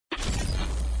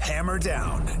hammer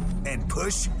down and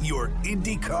push your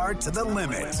Indy car to the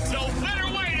limit. No better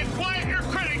way to quiet your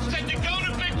critics than to go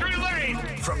to victory lane.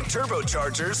 From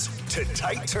turbochargers to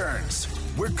tight turns,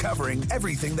 we're covering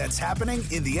everything that's happening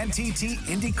in the NTT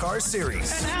IndyCar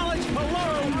Series. And Alex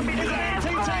Palou is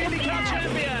NTT IndyCar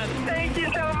champion. Thank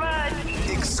you so much.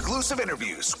 Exclusive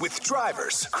interviews with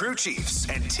drivers, crew chiefs,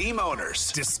 and team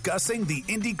owners discussing the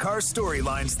IndyCar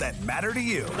storylines that matter to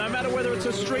you. No matter whether it's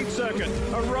a street circuit,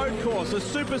 a road course, a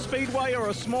super speedway, or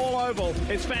a small oval,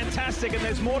 it's fantastic, and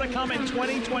there's more to come in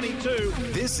 2022.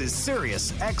 This is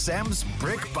Sirius XM's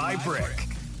Brick by Brick.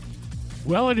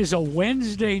 Well, it is a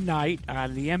Wednesday night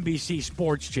on the NBC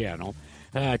Sports Channel,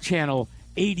 Channel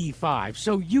 85,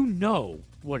 so you know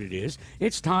what it is.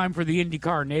 It's time for the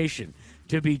IndyCar Nation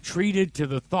to be treated to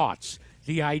the thoughts,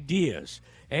 the ideas,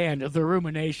 and the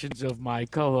ruminations of my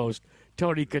co-host,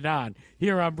 Tony Kanaan,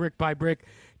 here on Brick by Brick.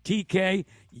 TK,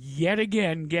 yet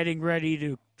again, getting ready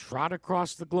to trot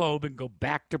across the globe and go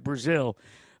back to Brazil.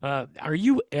 Are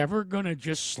you ever going to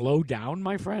just slow down,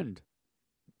 my friend?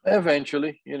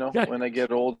 Eventually, when I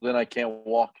get old and I can't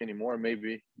walk anymore,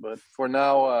 maybe. But for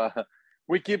now,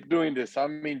 we keep doing this.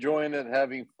 I'm enjoying it,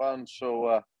 having fun.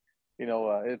 So,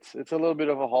 it's a little bit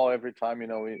of a haul every time.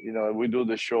 We do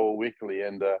the show weekly,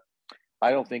 and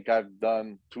I don't think I've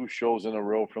done 2 shows in a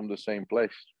row from the same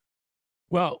place.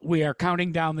 Well, we are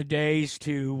counting down the days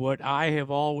to what I have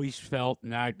always felt,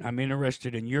 and I'm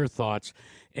interested in your thoughts,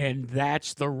 and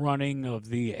that's the running of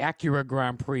the Acura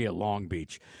Grand Prix at Long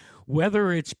Beach.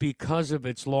 Whether it's because of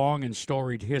its long and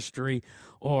storied history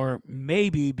or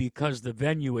maybe because the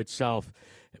venue itself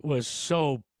was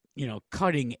so,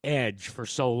 cutting edge for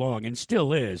so long and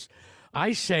still is,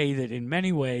 I say that in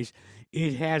many ways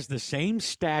it has the same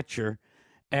stature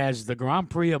as the Grand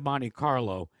Prix of Monte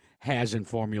Carlo has in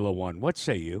Formula One. What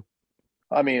say you?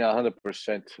 I mean,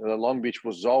 100%. Long Beach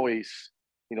was always,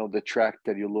 the track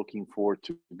that you're looking for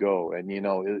to go. And,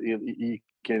 you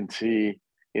can see,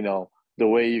 the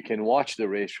way you can watch the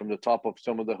race from the top of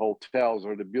some of the hotels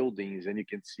or the buildings, and you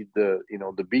can see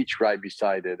the beach right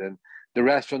beside it and the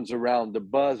restaurants around, the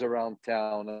buzz around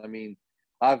town. I mean,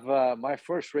 my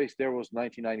first race there was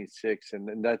 1996,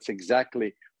 and that's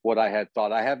exactly what I had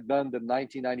thought. I have done the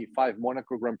 1995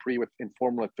 Monaco Grand Prix in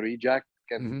Formula 3, Jack.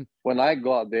 And when I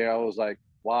got there, I was like,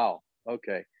 wow,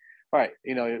 okay. All right,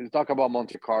 you talk about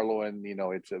Monte Carlo, and,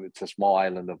 it's a small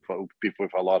island of people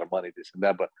with a lot of money, this and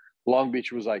that, but Long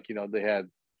Beach was like, they had,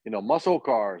 muscle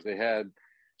cars, they had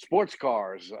sports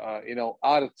cars,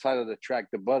 outside of the track,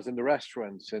 the buzz in the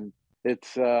restaurants. And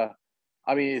it's,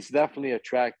 it's definitely a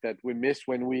track that we missed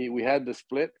when we had the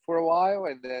split for a while,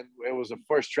 and then it was the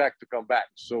first track to come back.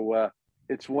 So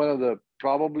it's one of the,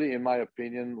 probably in my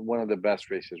opinion, one of the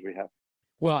best races we have.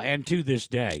 Well, and to this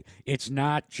day, it's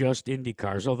not just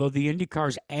IndyCars, although the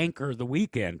IndyCars anchor the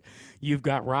weekend. You've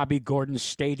got Robbie Gordon's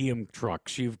stadium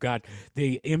trucks. You've got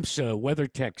the IMSA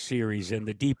WeatherTech series and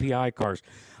the DPI cars.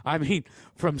 I mean,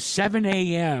 from 7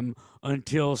 a.m.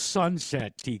 until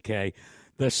sunset, TK,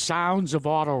 the sounds of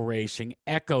auto racing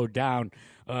echo down,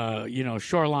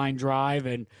 Shoreline Drive,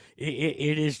 and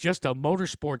it is just a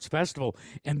motorsports festival.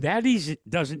 And that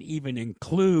doesn't even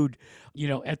include,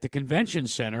 at the convention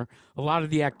center, a lot of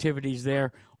the activities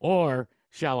there, or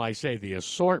shall I say the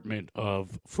assortment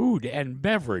of food and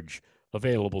beverage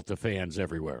available to fans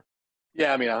everywhere.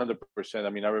 Yeah, 100%.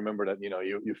 I remember that,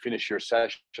 you finish your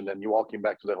session and then you're walking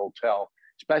back to the hotel,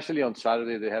 especially on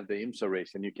Saturday, they have the IMSA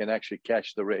race, and you can actually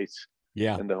catch the race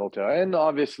in the hotel. And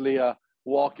obviously,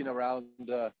 walking around,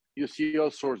 you see all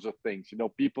sorts of things.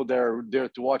 People there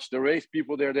to watch the race.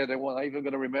 People there that they weren't even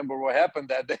going to remember what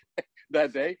happened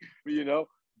that day.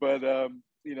 But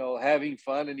having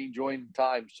fun and enjoying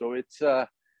time. So it's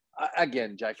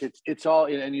again, Jack. It's all,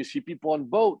 and you see people on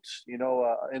boats. In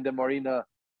the marina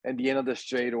and the end of the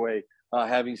straightaway,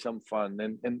 having some fun.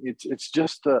 And it's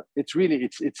just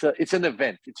it's an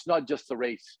event. It's not just a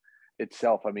race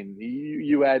itself.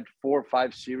 You add 4 or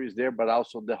 5 series there, but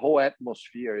also the whole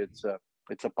atmosphere. It's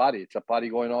a party. It's a party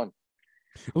going on.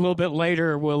 A little bit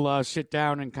later, we'll sit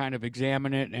down and kind of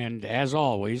examine it. And as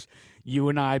always, you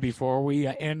and I, before we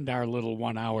end our little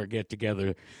 1-hour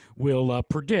get-together, will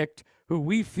predict who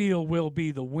we feel will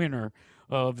be the winner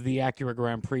of the Acura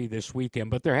Grand Prix this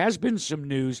weekend. But there has been some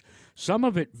news, some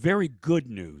of it very good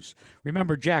news.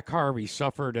 Remember, Jack Harvey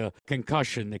suffered a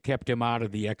concussion that kept him out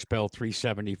of the XPEL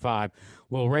 375.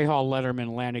 Well, Rahal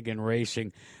Letterman Lanigan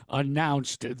Racing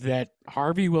announced that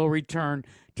Harvey will return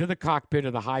to the cockpit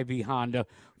of the Hy-Vee Honda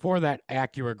for that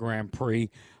Acura Grand Prix.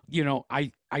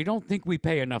 I don't think we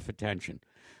pay enough attention.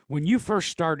 When you first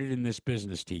started in this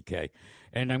business, TK,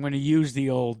 and I'm going to use the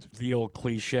old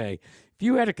cliche, if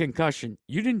you had a concussion,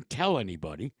 you didn't tell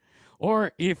anybody.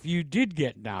 Or if you did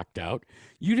get knocked out,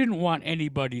 you didn't want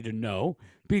anybody to know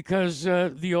because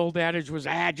the old adage was,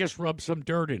 just rub some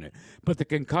dirt in it. But the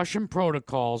concussion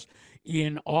protocols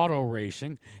in auto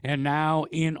racing and now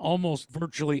in almost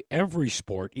virtually every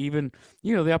sport, even,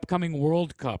 the upcoming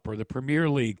World Cup or the Premier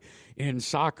League in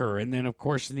soccer, and then, of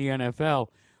course, in the NFL,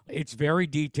 it's very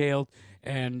detailed,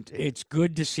 and it's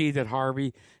good to see that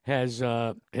Harvey has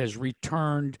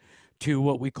returned to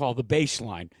what we call the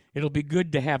baseline. It'll be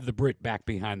good to have the Brit back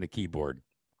behind the keyboard.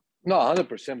 No,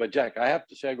 100%. But Jack, I have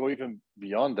to say, I go even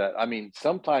beyond that. I mean,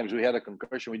 sometimes we had a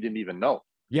concussion we didn't even know.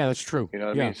 Yeah, that's true. You know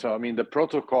what I mean? So, I mean, the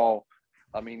protocol,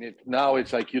 now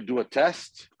it's like you do a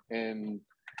test in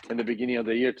the beginning of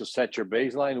the year to set your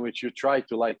baseline, which you try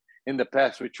to, in the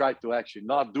past, we tried to actually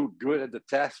not do good at the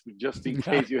test just in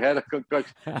case you had a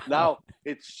concussion. Now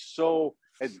it's so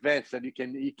advanced that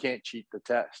you can't cheat the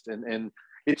test. And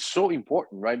it's so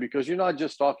important, right? Because you're not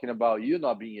just talking about you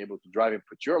not being able to drive and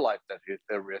put your life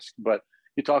at risk, but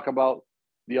you talk about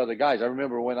the other guys. I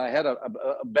remember when I had a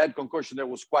bad concussion that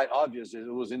was quite obvious.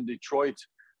 It was in Detroit,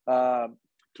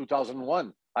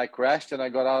 2001. I crashed and I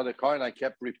got out of the car and I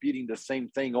kept repeating the same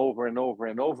thing over and over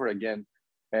and over again.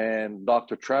 And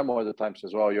Dr. Tremo at the time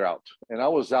says, well, you're out. And I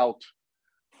was out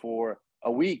for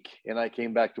a week and I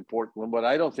came back to Portland, but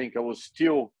I don't think I was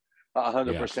still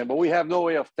 100%. Yeah. But we have no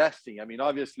way of testing. I mean,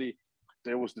 obviously,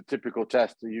 there was the typical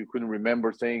test. You couldn't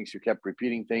remember things. You kept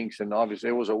repeating things. And obviously,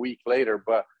 it was a week later.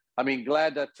 But, I mean,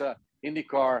 glad that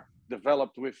IndyCar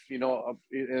developed with, in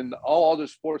all other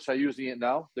sports are using it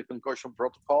now, the concussion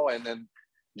protocol. And then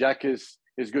Jack is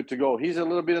good to go. He's a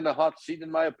little bit in the hot seat, in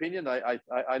my opinion.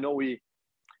 I know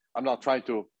I'm not trying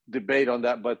to debate on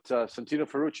that, but Santino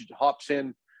Ferrucci hops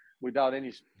in without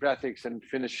any practice and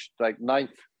finished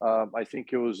ninth. I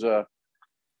think it was,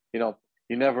 you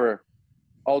never,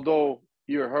 although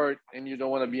you're hurt and you don't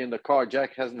want to be in the car,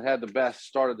 Jack hasn't had the best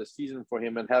start of the season for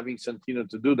him, and having Santino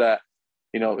to do that,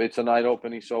 it's a night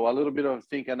opening. So a little bit of,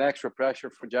 an extra pressure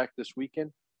for Jack this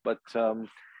weekend, but,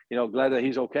 glad that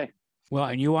he's okay. Well,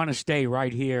 and you want to stay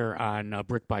right here on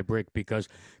Brick by Brick, because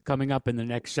coming up in the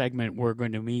next segment, we're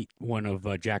going to meet one of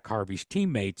Jack Harvey's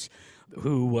teammates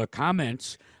who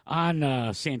comments on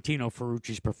Santino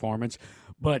Ferrucci's performance.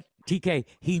 But, TK,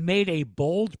 he made a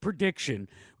bold prediction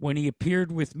when he appeared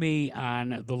with me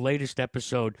on the latest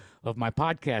episode of my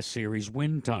podcast series,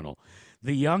 Wind Tunnel.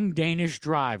 The young Danish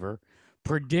driver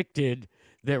predicted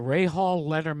that Rahal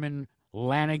Letterman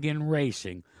Lanigan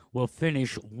Racing will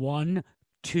finish 1,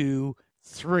 2,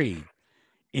 3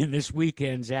 in this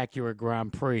weekend's Acura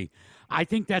Grand Prix. I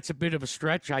think that's a bit of a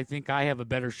stretch. I think I have a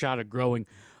better shot at growing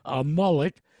a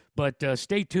mullet, but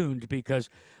stay tuned, because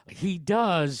he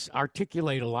does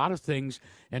articulate a lot of things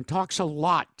and talks a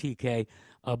lot, TK,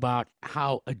 about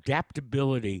how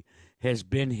adaptability has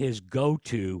been his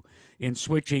go-to in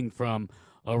switching from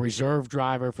a reserve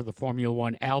driver for the Formula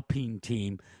One Alpine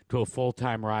team to a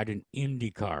full-time ride in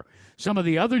IndyCar. Some of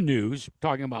the other news,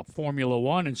 talking about Formula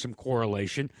One and some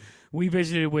correlation, we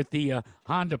visited with the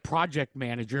Honda project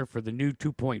manager for the new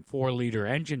 2.4-liter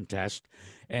engine test,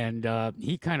 and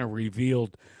he kind of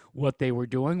revealed what they were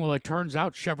doing. Well, it turns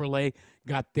out Chevrolet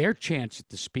got their chance at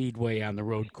the Speedway on the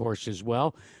road course as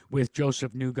well, with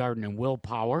Joseph Newgarden and Will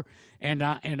Power. And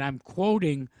I'm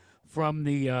quoting from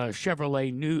the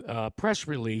Chevrolet new press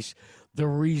release, the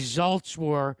results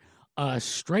were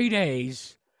straight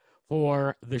A's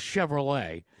for the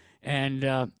Chevrolet.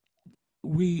 And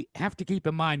we have to keep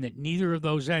in mind that neither of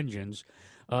those engines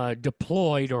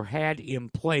deployed or had in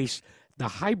place the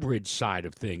hybrid side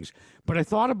of things. But I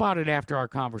thought about it after our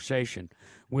conversation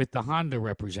with the Honda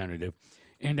representative,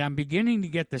 and I'm beginning to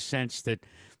get the sense that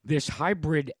this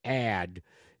hybrid add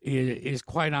is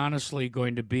quite honestly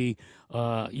going to be,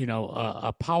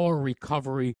 a power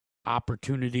recovery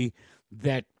opportunity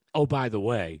that, oh, by the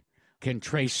way, can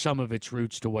trace some of its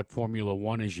roots to what Formula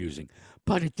One is using.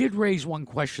 But it did raise one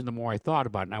question the more I thought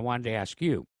about it, and I wanted to ask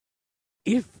you.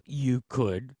 If you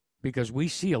could, because we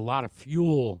see a lot of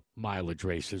fuel mileage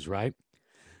races, right,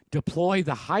 deploy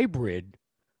the hybrid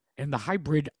and the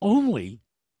hybrid only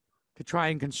to try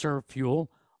and conserve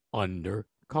fuel under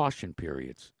caution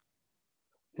periods.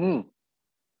 I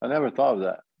never thought of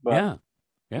that. But, yeah.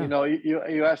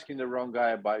 You're asking the wrong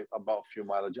guy about fuel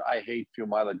mileage. I hate fuel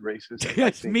mileage races.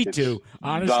 Yes, me too.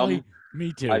 Honestly, dumb.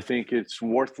 Me too. I think it's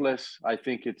worthless. I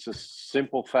think it's a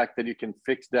simple fact that you can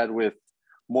fix that with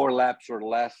more laps or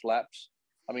less laps.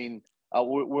 I mean, I'm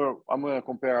going to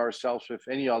compare ourselves with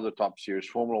any other top series.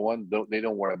 Formula One, they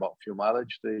don't worry about fuel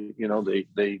mileage. They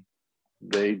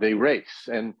race,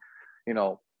 and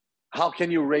how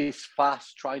can you race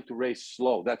fast trying to race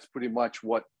slow? That's pretty much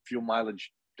what fuel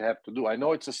mileage have to do. I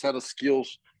know it's a set of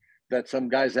skills that some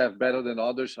guys have better than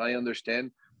others. I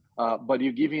understand. But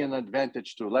you give me an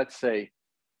advantage to, let's say,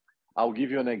 I'll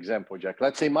give you an example, Jack.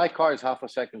 Let's say my car is half a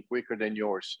second quicker than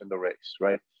yours in the race,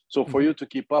 right? So for you to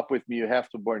keep up with me, you have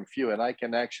to burn fuel, and I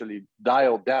can actually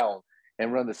dial down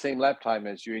and run the same lap time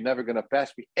as you. You're never going to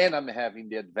pass me, and I'm having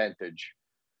the advantage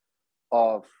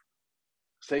of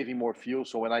saving more fuel.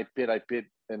 So when I pit,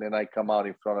 and then I come out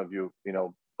in front of you, you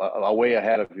know, way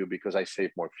ahead of you because I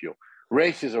save more fuel.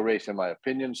 Race is a race, in my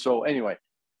opinion. So anyway,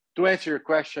 to answer your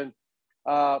question,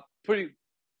 it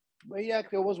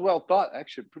was well thought,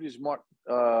 actually, pretty smart.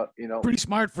 You know, pretty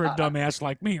smart for a dumbass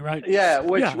like me, right? Yeah,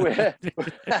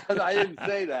 I didn't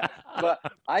say that, but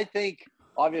I think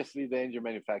obviously the engine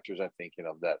manufacturers are thinking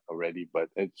of that already. But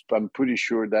I'm pretty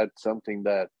sure that's something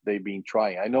that they've been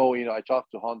trying. I know, you know, I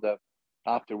talked to Honda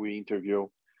after we interview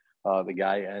the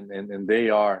guy, and they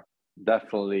are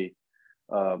definitely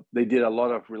they did a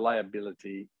lot of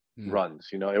reliability runs.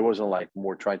 You know, it wasn't like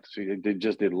more trying to see. They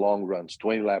just did long runs,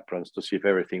 20 lap runs to see if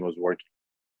everything was working.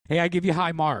 Hey, I give you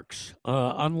high marks.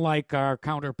 Unlike our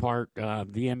counterpart, the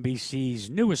NBC's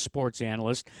newest sports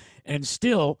analyst, and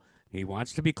still he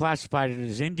wants to be classified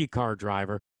as an IndyCar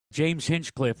driver, James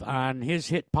Hinchcliffe, on his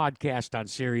hit podcast on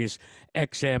Sirius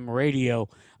XM Radio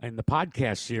in the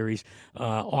podcast series,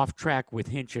 Off Track with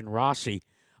Hinch and Rossi,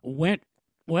 went,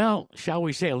 well, shall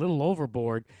we say, a little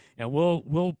overboard, and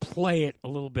we'll play it a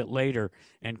little bit later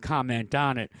and comment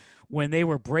on it. When they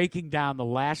were breaking down the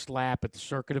last lap at the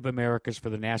Circuit of Americas for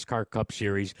the NASCAR Cup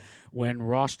Series, when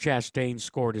Ross Chastain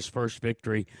scored his first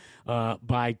victory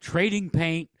by trading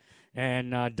paint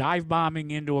and dive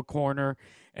bombing into a corner,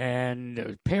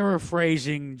 and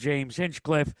paraphrasing James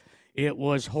Hinchcliffe, it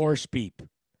was horse beep.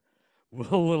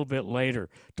 We'll a little bit later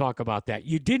talk about that.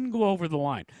 You didn't go over the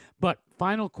line. But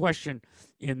final question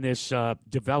in this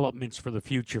developments for the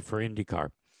future for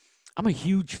IndyCar. I'm a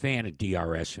huge fan of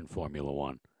DRS in Formula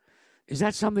One. Is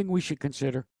that something we should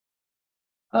consider?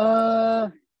 I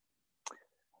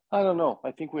don't know.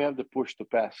 I think we have the push to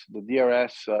pass. The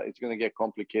DRS, it's going to get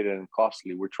complicated and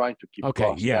costly. We're trying to keep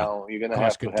costs down. You're going to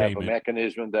have a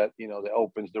mechanism that, you know, that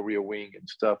opens the rear wing and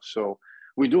stuff. So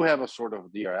we do have a sort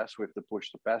of DRS with the push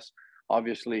to pass.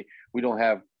 Obviously, we don't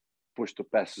have push to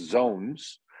pass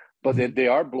zones, but they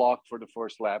are blocked for the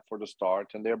first lap for the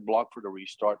start, and they're blocked for the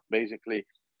restart. Basically,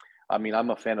 I mean, I'm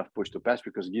a fan of push to pass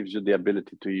because it gives you the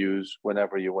ability to use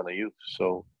whenever you want to use.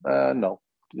 So, no.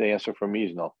 The answer for me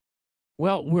is no.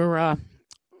 Well, we're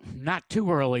not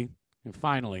too early,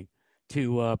 finally,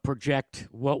 to project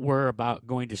what we're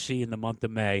going to see in the month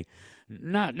of May.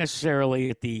 Not necessarily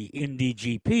at the Indy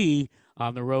GP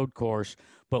on the road course,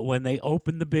 but when they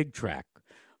open the big track,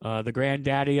 the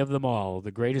granddaddy of them all, the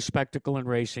greatest spectacle in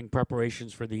racing,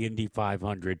 preparations for the Indy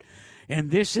 500. And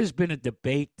this has been a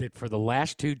debate that for the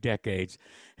last 2 decades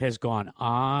has gone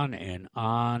on and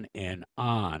on and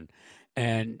on.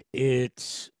 And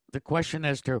it's the question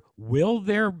as to, will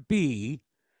there be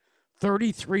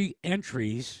 33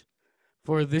 entries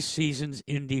for this season's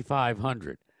Indy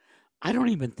 500? I don't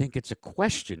even think it's a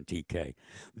question, TK.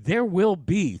 There will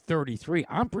be 33.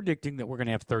 I'm predicting that we're going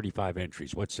to have 35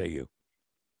 entries. What say you?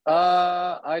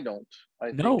 I don't.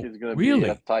 I think it's going to be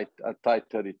a tight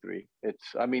 33.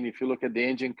 I mean, if you look at the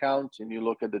engine counts and you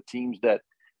look at the teams that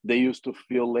they used to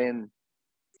fill in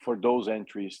for those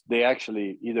entries, they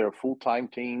actually either full-time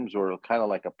teams or kind of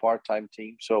like a part-time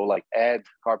team. So like Ed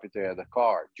Carpenter had a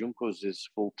car, Juncos is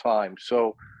full-time.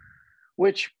 So,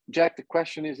 which, Jack, the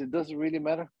question is, it doesn't really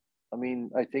matter. I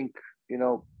mean, I think, you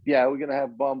know, yeah, we're going to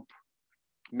have bump.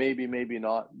 Maybe, maybe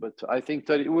not. But I think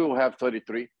we will have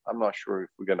 33. I'm not sure if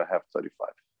we're going to have 35.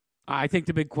 I think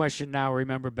the big question now,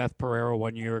 remember Beth Pereira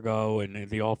 1 year ago and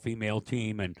the all-female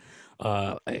team. And,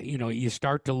 you know, you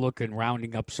start to look and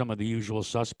rounding up some of the usual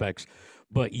suspects.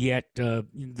 But yet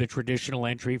the traditional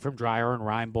entry from Dreyer and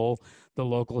Reinbold, the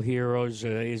local heroes,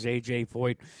 is A.J.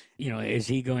 Foyt. You know, is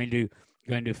he going to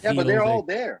feel? Yeah, but they're all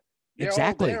there.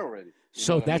 Exactly. All there already.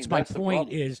 So that's my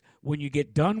point is, when you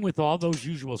get done with all those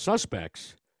usual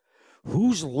suspects,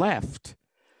 who's left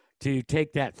to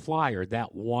take that flyer,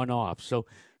 that one off? So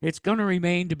it's going to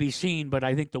remain to be seen, but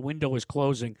I think the window is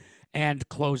closing and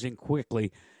closing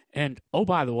quickly. And, oh,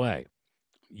 by the way,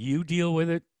 you deal with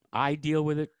it. I deal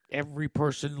with it. Every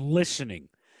person listening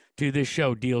to this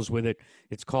show deals with it.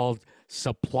 It's called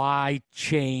supply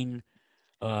chain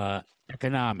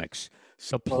economics,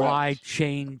 supply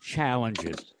chain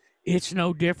challenges. It's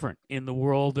no different in the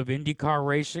world of IndyCar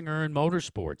racing or in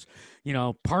motorsports. You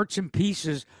know, parts and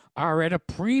pieces are at a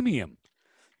premium.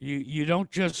 You don't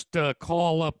just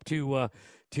call up to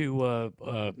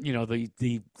you know,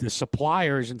 the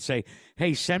suppliers and say,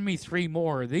 hey, send me 3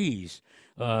 more of these.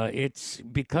 It's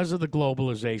because of the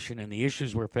globalization and the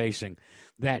issues we're facing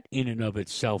that in and of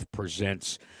itself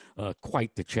presents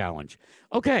quite the challenge.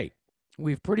 Okay,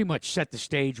 we've pretty much set the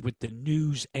stage with the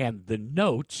news and the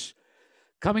notes.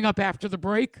 Coming up after the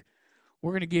break,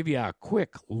 we're going to give you a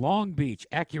quick Long Beach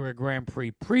Acura Grand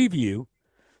Prix preview,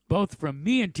 both from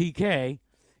me and TK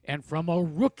and from a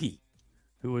rookie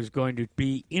who is going to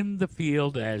be in the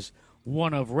field as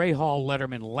one of Rahal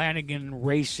Letterman Lanigan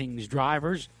Racing's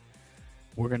drivers.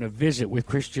 We're going to visit with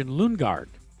Christian Lundgaard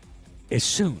as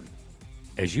soon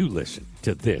as you listen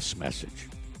to this message.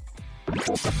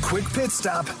 Quick pit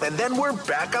stop, and then we're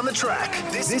back on the track.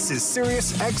 This is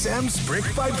Sirius XM's Brick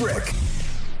by Brick.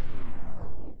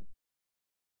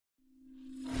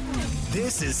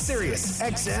 This is Sirius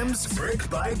XM's Brick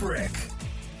by Brick.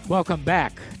 Welcome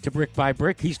back to Brick by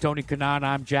Brick. He's Tony Kanaan.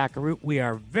 I'm Jack Arute. We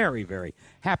are very, very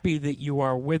happy that you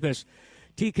are with us.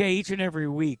 TK, each and every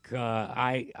week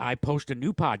I post a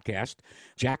new podcast,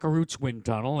 Jack Arute's Wind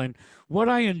Tunnel, and what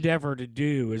I endeavor to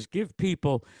do is give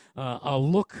people a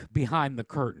look behind the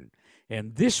curtain.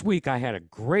 And this week I had a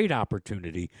great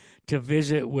opportunity to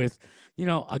visit with,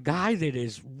 a guy that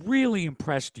has really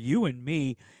impressed you and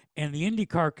me and the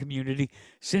IndyCar community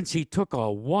since he took a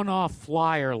one-off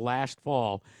flyer last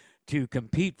fall to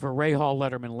compete for Rahal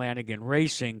Letterman Lanigan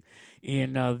Racing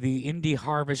in the Indy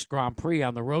Harvest Grand Prix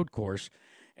on the road course.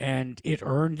 And it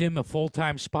earned him a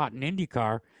full-time spot in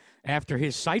IndyCar after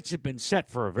his sights had been set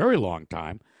for a very long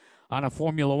time on a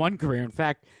Formula One career. In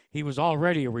fact, he was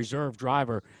already a reserve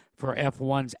driver for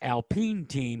F1's Alpine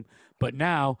team, but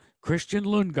now Christian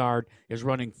Lundgaard is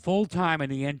running full-time in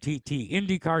the NTT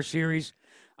IndyCar Series.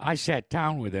 I sat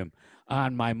down with him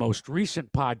on my most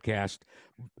recent podcast,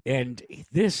 and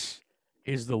this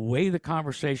is the way the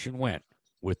conversation went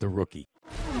with the rookie.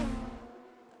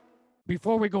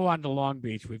 Before we go on to Long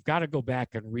Beach, we've got to go back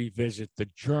and revisit the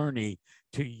journey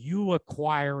to you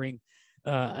acquiring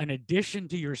an addition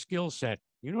to your skill set.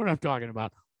 You know what I'm talking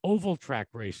about, oval track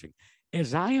racing.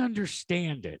 As I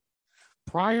understand it,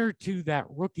 prior to that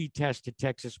rookie test at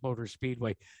Texas Motor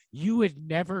Speedway, you had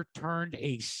never turned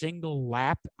a single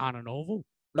lap on an oval?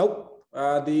 Nope.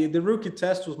 The rookie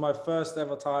test was my first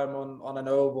ever time on an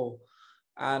oval.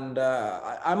 And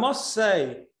I must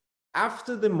say,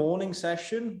 after the morning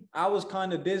session, I was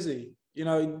kind of dizzy.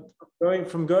 Going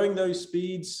those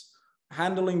speeds,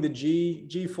 handling the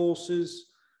G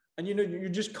forces, and you're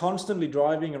just constantly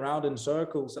driving around in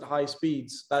circles at high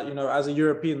speeds. That as a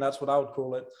European, that's what I would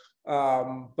call it.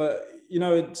 But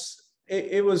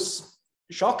it was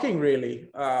shocking, really.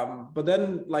 But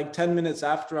then, like 10 minutes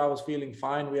after I was feeling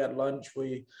fine, we had lunch.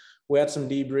 We had some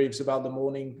debriefs about the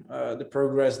morning, the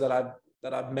progress that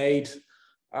I've made.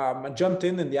 I jumped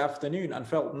in the afternoon and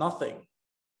felt nothing.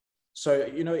 So,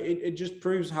 it just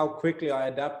proves how quickly I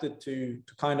adapted to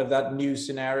kind of that new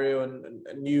scenario and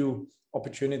a new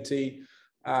opportunity.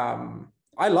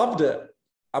 I loved it.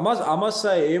 I must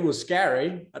say it was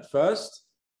scary at first,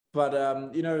 but,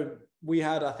 we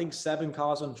had, I think, 7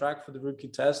 cars on track for the rookie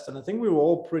test. And I think we were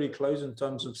all pretty close in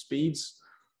terms of speeds.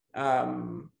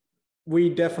 We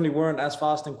definitely weren't as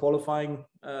fast in qualifying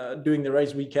during the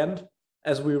race weekend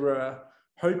as we were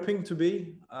hoping to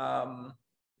be.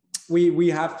 We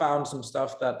have found some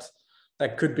stuff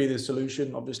that could be the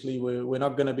solution. Obviously, we're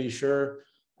not going to be sure,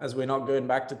 as we're not going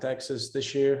back to Texas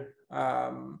this year.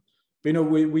 But,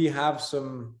 we have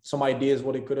some ideas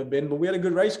what it could have been, but we had a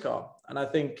good race car. And I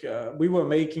think we were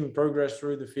making progress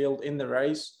through the field in the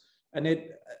race. And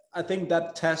I think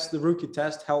that test, the rookie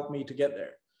test, helped me to get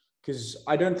there, because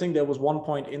I don't think there was one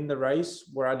point in the race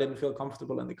where I didn't feel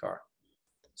comfortable in the car.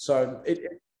 So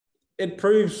it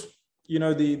proves,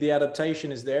 the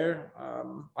adaptation is there.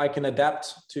 I can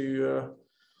adapt to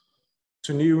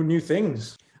new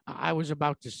things. I was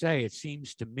about to say, it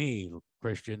seems to me,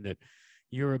 Christian, that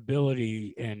your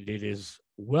ability, and it is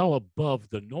well above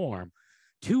the norm,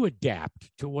 to adapt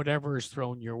to whatever is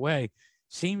thrown your way,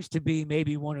 seems to be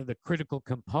maybe one of the critical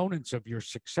components of your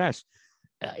success.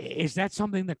 Is that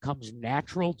something that comes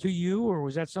natural to you, or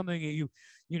was that something that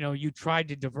you tried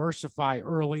to diversify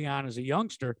early on as a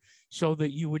youngster so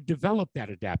that you would develop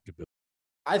that adaptability?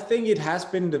 I think it has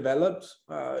been developed,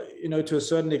 to a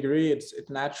certain degree. It's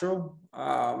natural.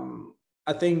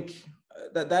 I think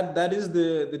that is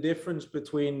the difference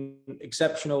between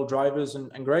exceptional drivers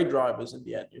and great drivers in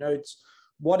the end. It's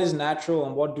what is natural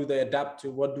and what do they adapt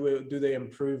to? What do they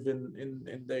improve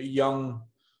in their young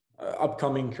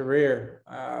upcoming career?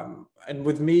 And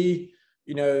with me,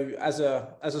 as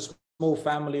a small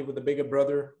family with a bigger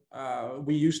brother,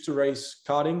 we used to race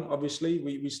karting. Obviously,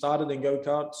 we started in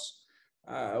go-karts.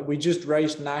 We just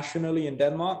raced nationally in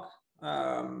Denmark.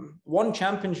 won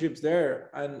championships there,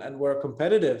 and were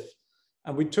competitive.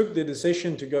 And we took the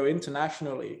decision to go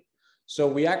internationally. So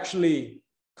we actually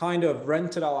kind of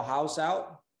rented our house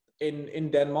out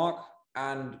in Denmark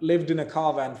and lived in a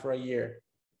caravan for a year.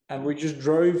 And we just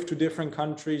drove to different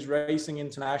countries, racing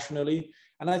internationally.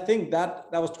 And I think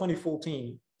that was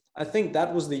 2014. I think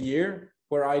that was the year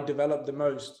where I developed the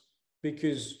most,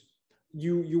 because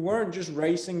you weren't just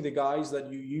racing the guys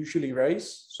that you usually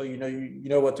race. So you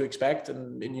know what to expect,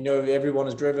 and you know everyone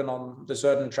is driven on the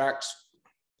certain tracks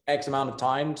X amount of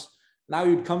times. Now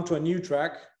you'd come to a new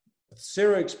track with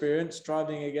zero experience,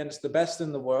 driving against the best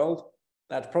in the world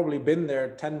that's probably been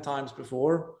there 10 times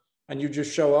before, and you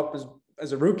just show up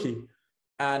as a rookie.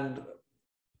 And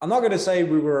I'm not going to say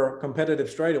we were competitive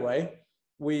straight away.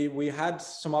 We had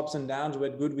some ups and downs. We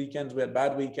had good weekends, we had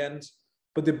bad weekends,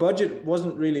 but the budget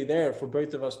wasn't really there for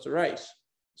both of us to race.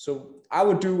 So I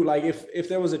would do, like, if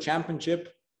there was a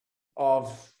championship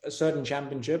of a certain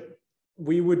championship,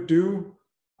 I would do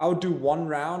one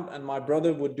round and my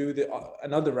brother would do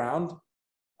another round,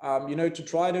 to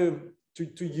try to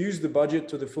use the budget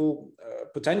to the full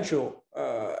potential,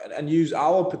 and use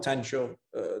our potential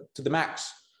to the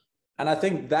max. And I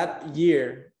think that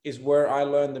year is where I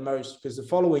learned the most, because the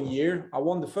following year I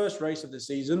won the first race of the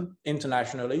season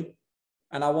internationally,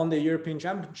 and I won the European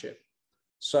Championship.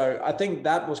 So I think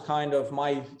that was kind of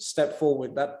my step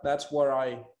forward. That's where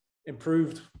I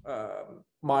improved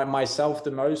myself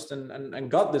the most and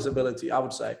got this ability, I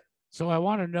would say. So I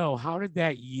want to know, how did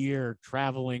that year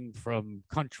traveling from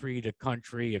country to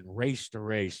country and race to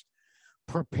race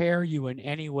prepare you in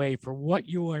any way for what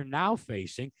you are now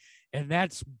facing? And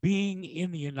that's being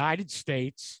in the United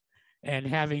States and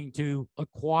having to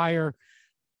acquire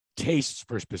tastes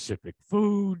for specific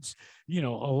foods, a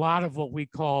lot of what we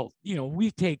call,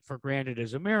 we take for granted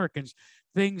as Americans,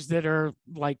 things that are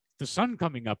like the sun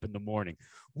coming up in the morning.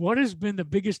 What has been the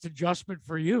biggest adjustment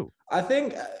for you? I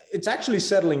think it's actually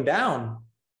settling down,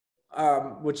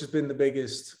 which has been the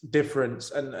biggest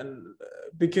difference. And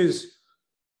because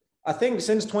I think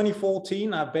since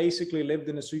 2014, I've basically lived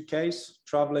in a suitcase,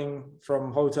 traveling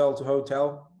from hotel to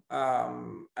hotel.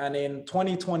 And in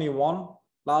 2021,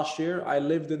 last year, I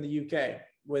lived in the UK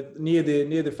near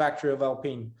the factory of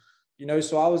Alpine.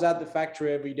 So I was at the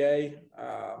factory every day.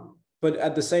 But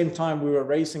at the same time, we were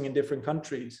racing in different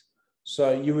countries.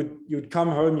 So you would come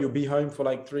home, you'll be home for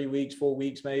like 3 weeks, 4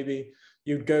 weeks, maybe.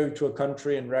 You'd go to a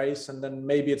country and race, and then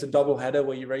maybe it's a double header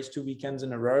where you race 2 weekends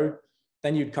in a row.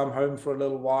 Then you'd come home for a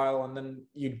little while, and then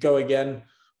you'd go again.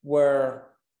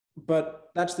 But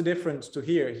that's the difference to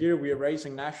here. Here we are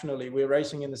racing nationally. We're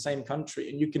racing in the same country,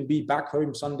 and you can be back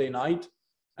home Sunday night,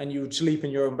 and you would sleep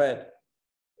in your own bed.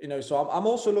 So I'm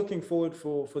also looking forward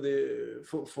for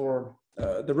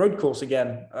the road course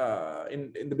again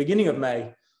in the beginning of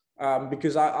May,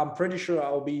 because I'm pretty sure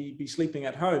I'll be sleeping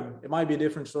at home. It might be a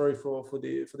different story for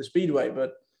the speedway,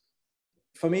 but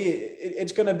for me,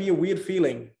 it's going to be a weird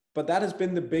feeling. But that has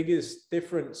been the biggest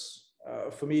difference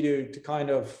for me to kind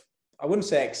of, I wouldn't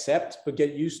say accept, but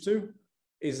get used to,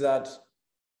 is that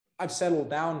I've settled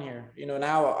down here.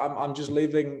 Now I'm just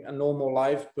living a normal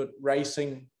life, but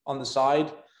racing on the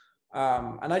side.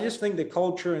 And I just think the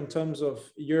culture in terms of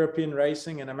European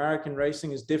racing and American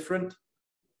racing is different.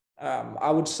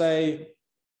 I would say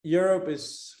Europe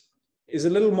is a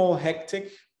little more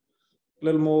hectic, a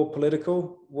little more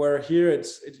political, where here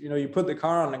it's you put the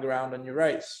car on the ground and you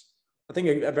race. I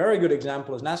think a very good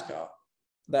example is NASCAR,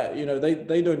 that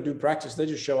they don't do practice, they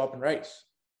just show up and race.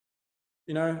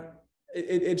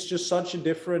 It's just such a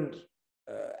different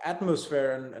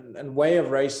atmosphere and way of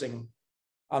racing.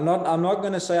 I'm not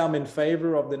going to say I'm in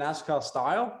favor of the NASCAR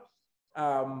style,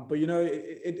 but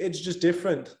it's just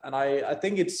different. And I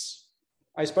think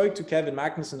I spoke to Kevin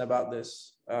Magnussen about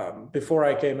this before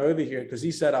I came over here, because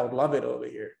he said I would love it over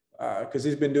here because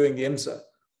he's been doing the IMSA.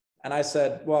 And I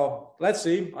said, well, let's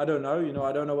see. I don't know.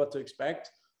 I don't know what to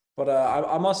expect. But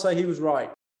I must say he was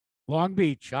right. Long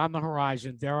Beach on the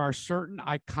horizon. There are certain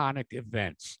iconic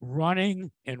events.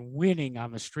 Running and winning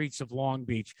on the streets of Long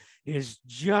Beach is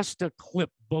just a clip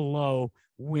below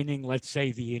winning, let's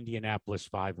say, the Indianapolis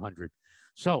 500.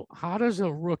 So how does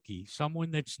a rookie,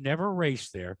 someone that's never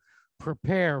raced there,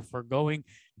 prepare for going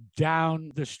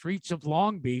down the streets of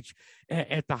Long Beach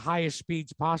at the highest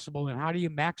speeds possible? And how do you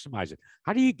maximize it?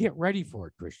 How do you get ready for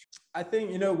it, Christian? I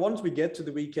think, once we get to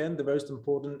the weekend, the most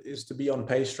important is to be on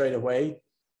pace straight away.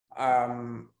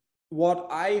 What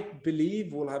I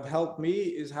believe will have helped me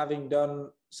is having done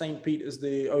St. Pete as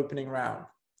the opening round.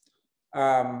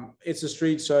 It's a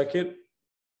street circuit,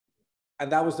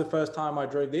 and that was the first time I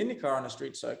drove the IndyCar on a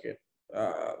street circuit.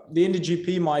 The Indy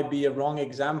GP might be a wrong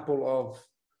example of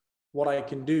what I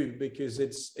can do, because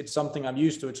it's something I'm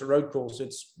used to. It's a road course.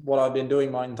 It's what I've been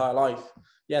doing my entire life.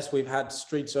 Yes, we've had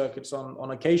street circuits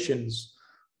on occasions,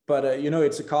 but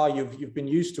it's a car you've been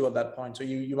used to at that point. So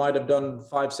you might have done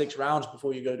 5-6 rounds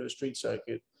before you go to a street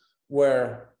circuit,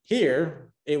 where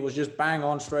here it was just bang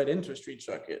on straight into a street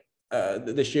circuit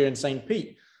this year in St.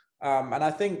 Pete. And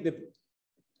I think that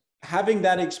having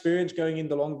that experience going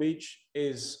into Long Beach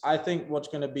is, I think, what's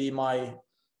going to be my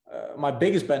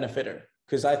biggest benefitter,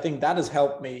 because I think that has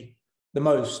helped me the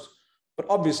most. But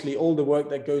obviously, all the work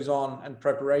that goes on and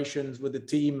preparations with the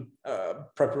team,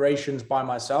 preparations by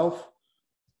myself,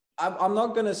 I'm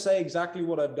not going to say exactly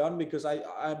what I've done, because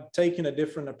I've taken a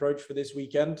different approach for this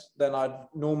weekend than I've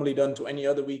normally done to any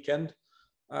other weekend.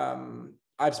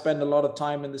 I've spent a lot of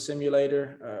time in the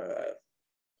simulator,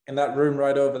 in that room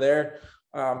right over there,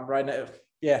 right now,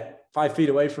 5 feet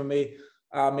away from me,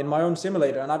 in my own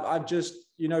simulator. And I've just,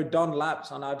 done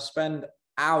laps, and I've spent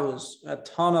hours, a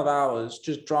ton of hours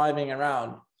just driving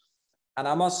around. And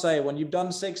I must say, when you've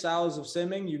done 6 hours of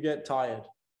simming, you get tired.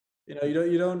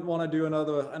 You don't want to do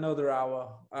another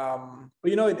hour.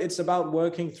 But it's about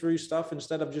working through stuff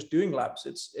instead of just doing laps.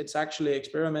 It's actually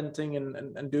experimenting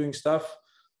and doing stuff.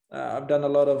 I've done a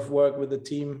lot of work with the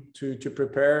team to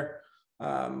prepare.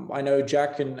 I know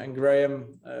Jack and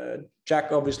Graham.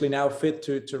 Jack obviously now fit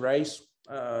to race,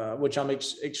 which I'm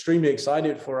extremely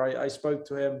excited for. I spoke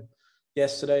to him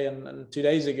yesterday and 2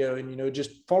 days ago, and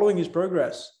just following his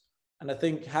progress. And I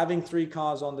think having 3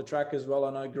 cars on the track as well,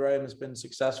 I know Graham has been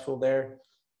successful there.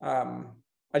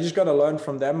 I just got to learn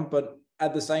from them. But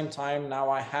at the same time,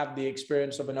 now I have the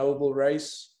experience of an oval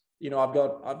race. I've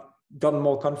gotten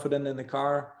more confident in the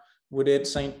car. We did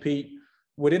St. Pete.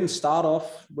 We didn't start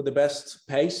off with the best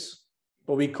pace,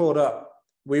 but we caught up.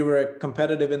 We were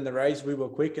competitive in the race. We were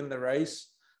quick in the race.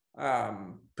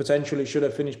 Potentially should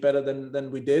have finished better than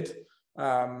we did.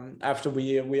 After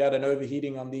we had an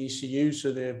overheating on the ECU,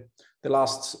 so the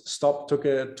last stop took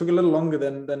a little longer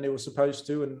than it was supposed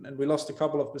to, and we lost a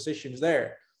couple of positions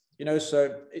there.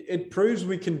 So it proves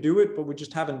we can do it, but we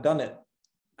just haven't done it.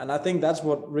 And I think that's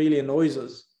what really annoys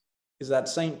us, is that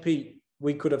St. Pete,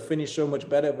 we could have finished so much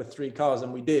better with 3 cars,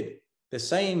 and we did.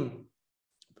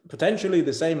 Potentially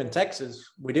the same in Texas.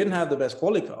 We didn't have the best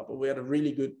quali car, but we had a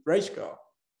really good race car.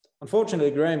 Unfortunately,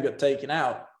 Graham got taken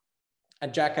out,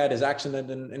 and Jack had his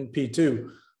accident in P2.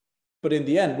 But in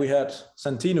the end, we had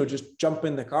Santino just jump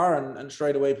in the car and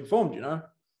straight away performed,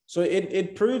 So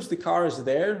it proves the car is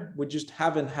there. We just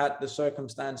haven't had the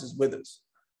circumstances with us.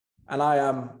 And I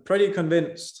am pretty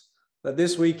convinced that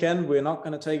this weekend, we're not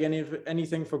going to take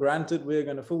anything for granted. We're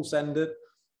going to full send it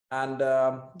and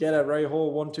get a Ray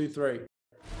Hall 1, 2, 3.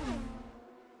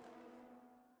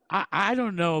 I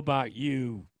don't know about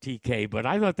you, TK, but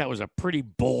I thought that was a pretty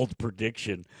bold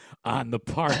prediction on the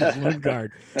part of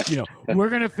Lundgaard. We're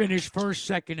going to finish first,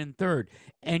 second, and third.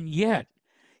 And yet,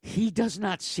 he does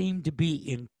not seem to be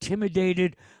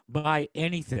intimidated by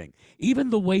anything. Even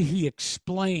the way he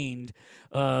explained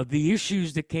the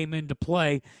issues that came into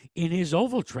play in his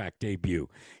oval track debut.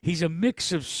 He's a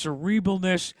mix of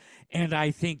cerebralness and,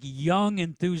 I think, young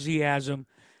enthusiasm.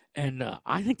 And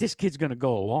I think this kid's going to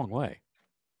go a long way.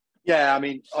 Yeah, I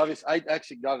mean, obviously, I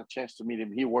actually got a chance to meet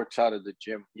him. He works out at the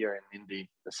gym here in Indy,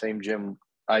 the same gym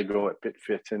I go at Pit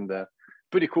Fit, and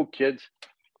pretty cool kids.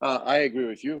 I agree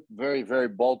with you. Very, very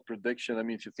bold prediction. I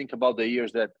mean, if you think about the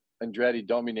years that Andretti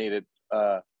dominated,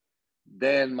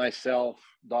 Dan, myself,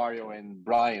 Dario, and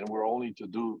Brian were only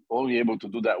able to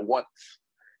do that once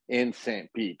in St.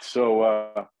 Pete.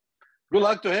 So good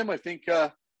luck to him. I think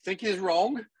he's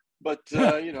wrong, but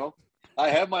I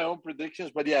have my own predictions.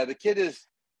 But yeah, the kid is.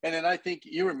 And then I think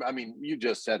you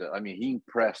just said it. I mean, he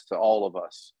impressed all of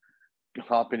us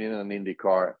hopping in an Indy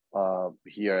car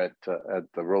here at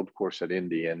the road course at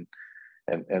Indy and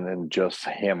then just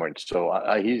hammered. So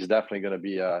he's definitely going to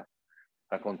be a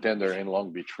contender in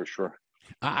Long Beach for sure.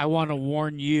 I want to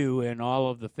warn you and all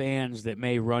of the fans that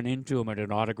may run into him at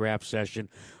an autograph session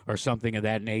or something of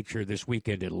that nature this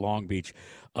weekend at Long Beach.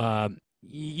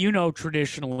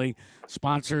 Traditionally,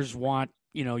 sponsors want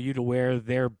you to wear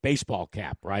their baseball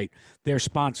cap, right? Their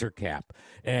sponsor cap.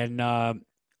 And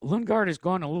Lundgaard has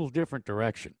gone a little different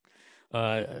direction.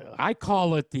 I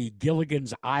call it the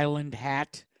Gilligan's Island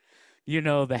hat,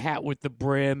 the hat with the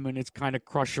brim, and it's kind of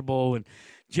crushable. And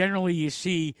generally you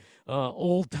see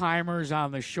old timers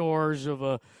on the shores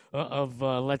of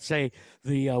let's say,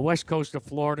 the west coast of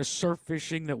Florida surf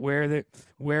fishing that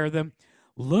wear them.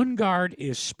 Lundgaard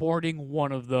is sporting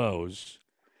one of those.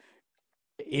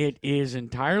 It is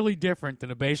entirely different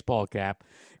than a baseball cap,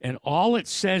 and all it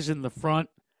says in the front,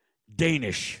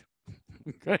 Danish.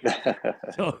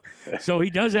 So he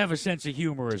does have a sense of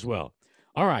humor as well.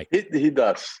 All right. He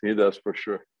does. He does for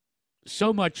sure.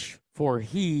 So much for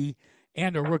he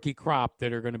and a rookie crop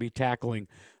that are going to be tackling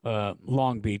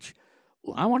Long Beach.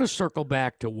 I want to circle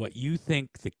back to what you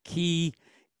think the key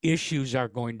issues are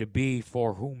going to be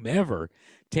for whomever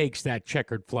takes that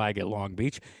checkered flag at Long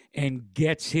Beach and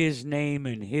gets his name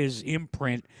and his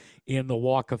imprint in the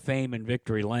Walk of Fame and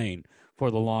Victory Lane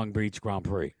for the Long Beach Grand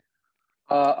Prix.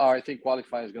 I think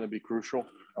qualifying is going to be crucial.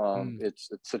 It's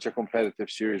such a competitive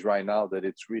series right now that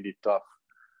it's really tough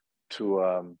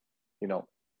to,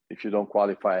 if you don't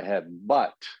qualify ahead.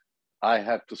 But I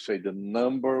have to say the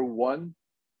number one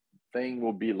thing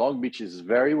will be Long Beach is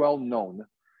very well known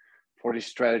for the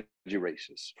strategy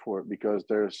races because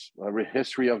there's a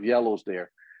history of yellows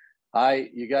there.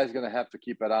 You guys are going to have to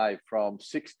keep an eye from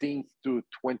 16th to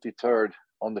 23rd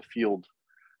on the field,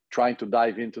 trying to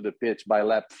dive into the pitch by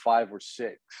lap 5 or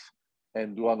 6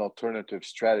 and do an alternative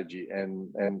strategy.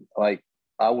 And like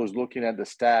I was looking at the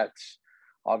stats,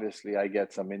 obviously I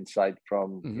get some insight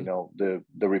from, the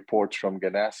reports from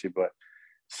Ganassi, but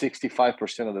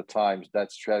 65% of the times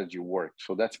that strategy worked.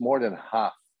 So that's more than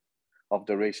half of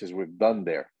the races we've done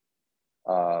there.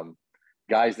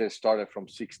 Guys that started from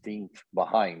 16th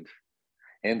behind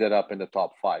ended up in the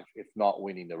top 5, if not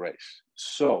winning the race.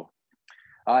 So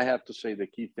I have to say the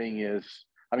key thing is,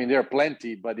 there are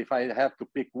plenty, but if I have to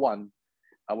pick one,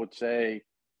 I would say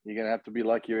you're going to have to be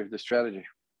luckier with the strategy.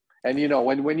 And,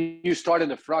 when you start in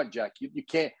the front, Jack,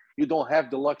 you don't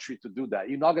have the luxury to do that.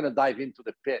 You're not going to dive into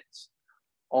the pits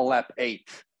on lap 8.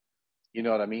 You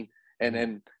know what I mean?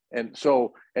 And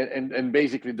so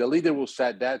basically the leader will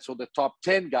set that. So the top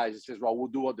 10 guys says, well, we'll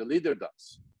do what the leader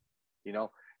does,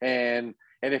 and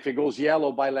if it goes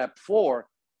yellow by lap 4,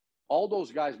 all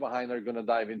those guys behind are going to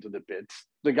dive into the pits.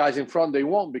 The guys in front, they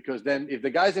won't, because then if the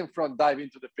guys in front dive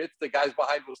into the pits, the guys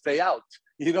behind will stay out,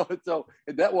 so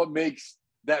that's what makes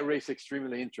that race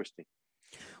extremely interesting.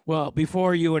 Well,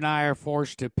 before you and I are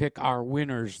forced to pick our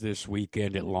winners this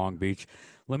weekend at Long Beach,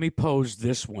 let me pose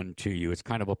this one to you. It's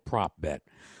kind of a prop bet.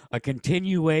 A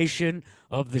continuation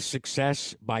of the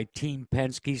success by Team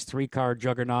Penske's 3-car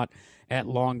juggernaut at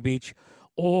Long Beach,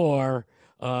 or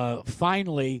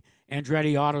finally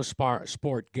Andretti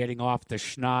Autosport getting off the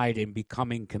schneid and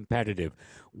becoming competitive.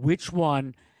 Which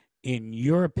one, in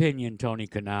your opinion, Tony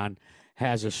Kanaan,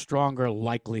 has a stronger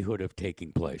likelihood of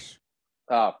taking place?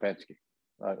 Penske.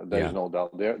 There's no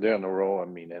doubt. They're in a row.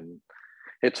 And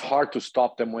it's hard to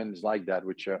stop them when it's like that,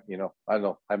 which, I don't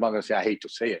know. I'm not going to say I hate to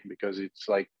say it, because it's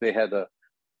like they had a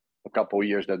couple of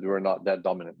years that were not that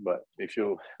dominant. But if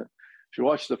you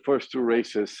watch the first 2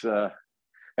 races,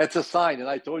 it's a sign. And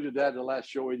I told you that the last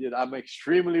show we did. I'm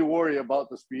extremely worried about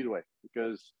the Speedway,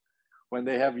 because when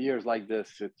they have years like this,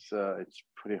 it's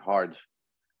pretty hard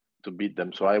to beat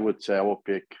them. So I would say I will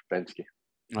pick Penske.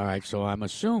 All right. So I'm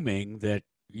assuming that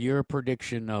your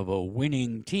prediction of a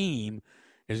winning team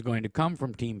is going to come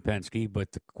from Team Penske,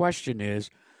 but the question is,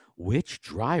 which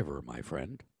driver, my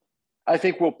friend? I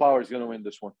think Will Power is going to win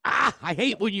this one. I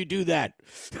hate when you do that.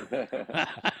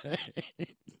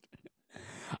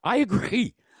 I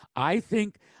agree. I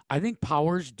think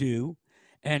Power's due,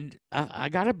 and I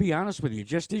got to be honest with you.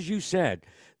 Just as you said,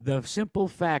 the simple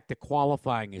fact that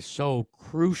qualifying is so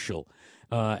crucial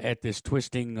at this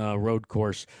twisting road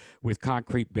course with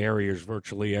concrete barriers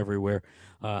virtually everywhere.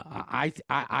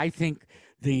 I think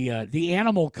the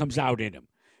animal comes out in him,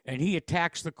 and he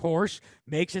attacks the course,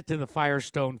 makes it to the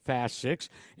Firestone Fast 6,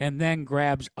 and then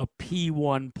grabs a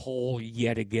P1 pole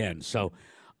yet again. So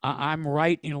I'm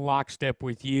right in lockstep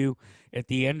with you. At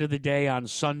the end of the day on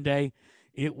Sunday,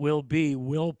 it will be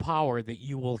Will Power that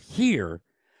you will hear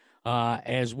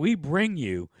as we bring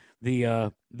you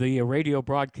the radio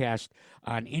broadcast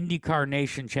on IndyCar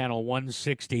Nation Channel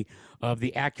 160 of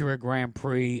the Acura Grand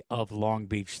Prix of Long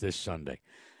Beach this Sunday.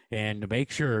 And to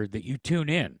make sure that you tune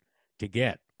in to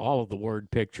get all of the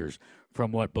word pictures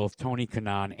from what both Tony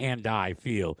Kanaan and I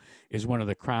feel is one of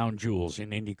the crown jewels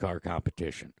in IndyCar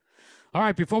competition. All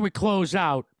right, before we close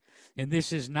out, and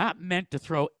this is not meant to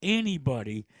throw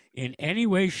anybody in any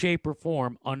way, shape, or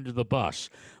form under the bus,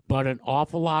 but an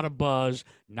awful lot of buzz,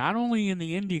 not only in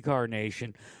the IndyCar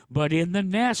nation, but in the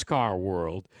NASCAR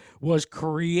world, was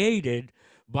created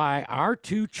by our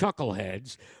 2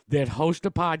 chuckleheads that host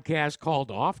a podcast called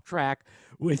Off Track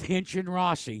with Hinch and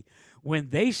Rossi, when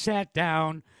they sat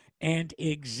down and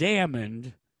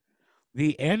examined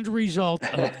the end result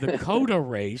of the COTA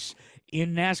race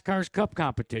in NASCAR's Cup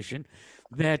competition.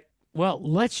 That, well,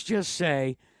 let's just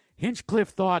say Hinchcliffe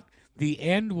thought the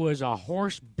end was a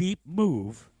horse beep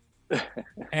move,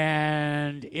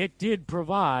 and it did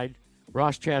provide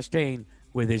Ross Chastain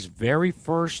with his very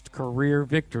first career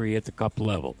victory at the Cup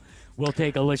level. We'll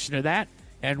take a listen to that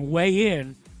and weigh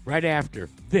in right after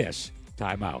this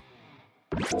timeout.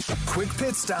 Quick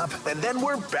pit stop, and then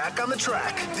we're back on the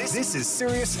track. This is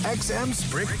Sirius XM's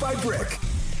Brick by Brick.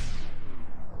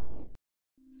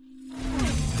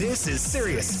 This is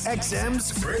Sirius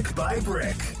XM's Brick by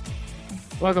Brick.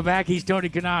 Welcome back. He's Tony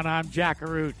Kanaan. I'm Jack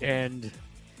Arute, and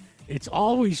it's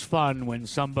always fun when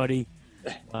somebody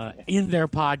in their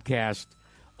podcast,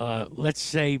 let's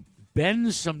say,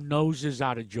 bends some noses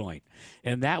out of joint.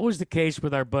 And that was the case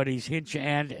with our buddies Hinch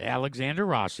and Alexander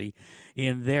Rossi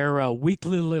in their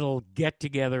weekly little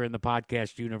get-together in the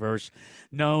podcast universe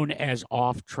known as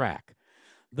Off Track.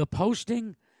 The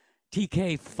posting,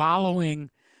 TK, following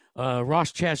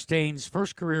Ross Chastain's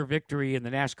first career victory in the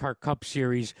NASCAR Cup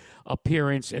Series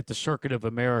appearance at the Circuit of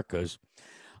Americas.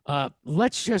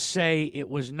 Let's just say it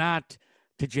was not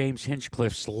to James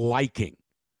Hinchcliffe's liking.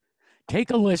 Take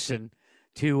a listen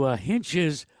to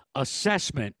Hinch's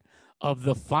assessment of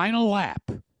the final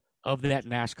lap of that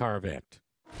NASCAR event.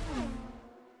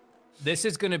 This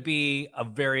is going to be a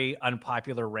very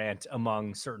unpopular rant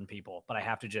among certain people, but I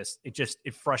have to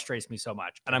it frustrates me so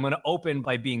much. And I'm going to open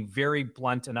by being very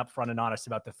blunt and upfront and honest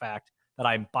about the fact that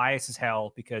I'm biased as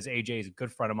hell because AJ is a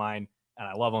good friend of mine and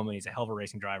I love him and he's a hell of a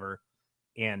racing driver.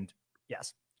 And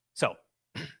yes, so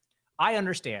I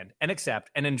understand and accept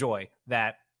and enjoy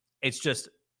that it's just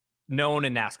known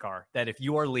in NASCAR that if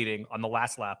you are leading on the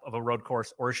last lap of a road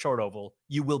course or a short oval,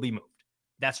 you will be moved.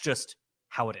 That's just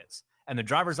how it is. And the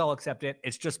drivers all accept it.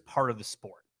 It's just part of the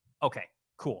sport. Okay,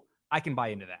 cool. I can buy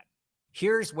into that.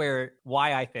 Here's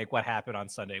why I think what happened on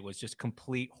Sunday was just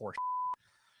complete horse.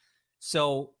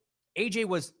 So AJ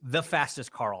was the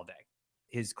fastest car all day.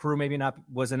 His crew maybe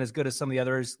wasn't as good as some of the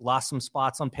others, lost some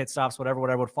spots on pit stops, whatever,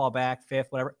 would fall back, fifth,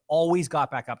 whatever. Always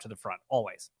got back up to the front,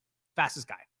 always. Fastest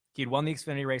guy. He'd won the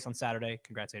Xfinity race on Saturday.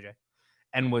 Congrats, AJ.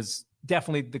 And was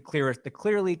definitely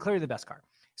clearly the best car.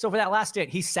 So for that last stint,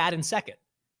 he sat in second.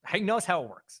 He knows how it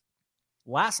works.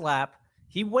 Last lap,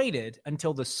 he waited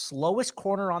until the slowest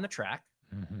corner on the track,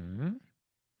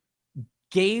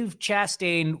 gave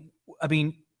Chastain,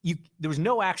 there was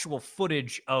no actual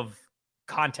footage of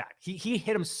contact. He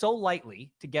hit him so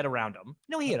lightly to get around him.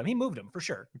 No, he hit him. He moved him for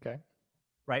sure. Okay.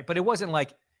 Right. But it wasn't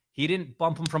like he didn't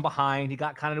bump him from behind. He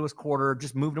got kind of to his quarter,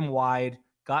 just moved him wide,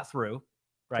 got through.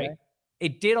 Right. Okay.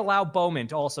 It did allow Bowman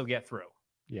to also get through.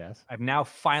 Yes. I've now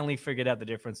finally figured out the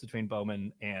difference between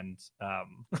Bowman and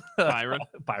Byron.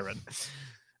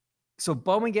 So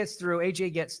Bowman gets through,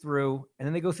 AJ gets through, and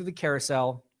then they go through the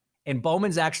carousel, and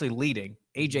Bowman's actually leading,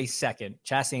 AJ's second,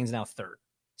 Chastain's now third.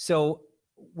 So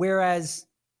whereas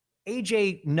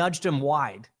AJ nudged him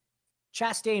wide,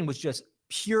 Chastain was just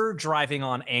pure driving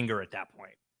on anger at that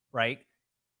point, right?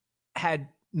 Had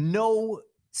no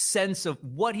sense of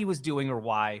what he was doing or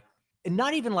why. And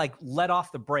not even like let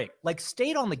off the brake, like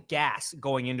stayed on the gas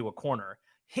going into a corner,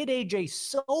 hit AJ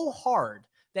so hard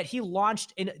that he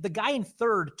launched, and the guy in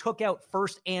third took out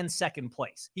first and second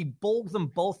place. He bowled them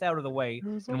both out of the way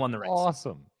and won the race.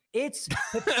 Awesome. It's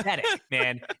pathetic,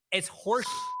 man. It's horse.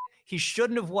 He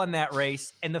shouldn't have won that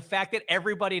race. And the fact that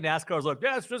everybody in NASCAR is like,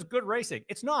 yeah, it's just good racing.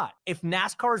 It's not. If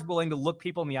NASCAR is willing to look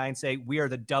people in the eye and say, we are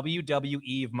the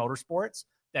WWE of motorsports,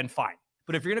 then fine.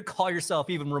 But if you're going to call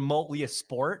yourself even remotely a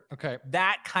sport, okay,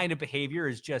 that kind of behavior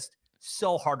is just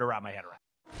so hard to wrap my head around.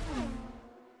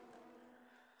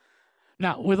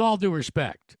 Now, with all due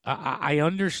respect, I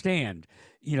understand,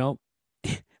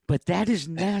 but that is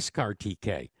NASCAR,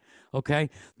 TK, okay?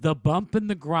 The bump and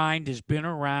the grind has been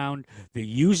around, the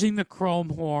using the chrome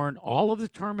horn, all of the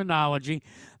terminology,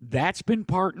 that's been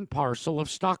part and parcel of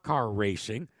stock car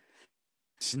racing.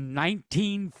 It's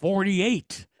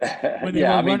 1948 when they were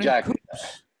running Jack,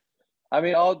 coops.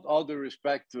 all due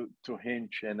respect to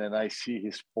Hinch, and then I see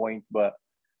his point, but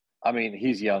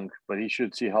he's young, but he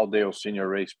should see how Dale Sr.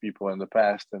 raced people in the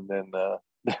past, and then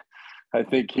I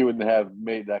think he wouldn't have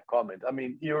made that comment.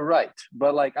 You're right,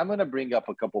 but I'm going to bring up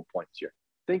a couple points here.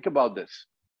 Think about this.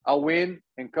 A win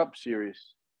in Cup Series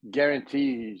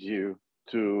guarantees you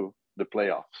to the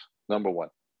playoffs, number one.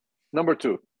 Number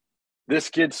two, this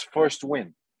kid's first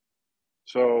win.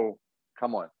 So,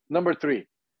 come on. Number three,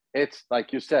 it's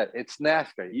like you said, it's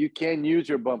NASCAR. You can use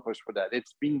your bumpers for that.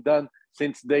 It's been done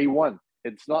since day one.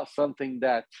 It's not something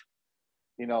that,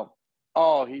 he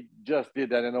just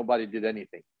did that and nobody did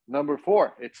anything. Number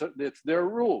four, it's their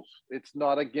rules. It's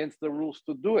not against the rules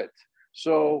to do it.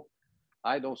 So,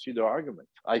 I don't see the argument.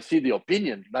 I see the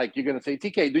opinion. Like you're going to say,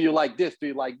 TK, do you like this? Do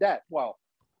you like that? Well,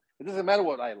 it doesn't matter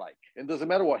what I like. It doesn't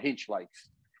matter what Hinch likes.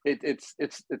 It's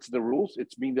the rules.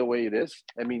 It's being the way it is.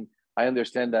 I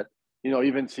understand that,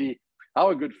 even see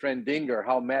our good friend Dinger,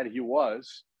 how mad he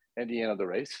was at the end of the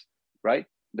race, right?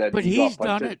 That But he he's got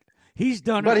done punted. it. He's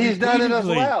done But it. he's done it as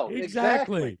repeatedly. well.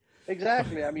 Exactly.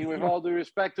 Exactly. I mean, with all due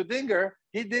respect to Dinger,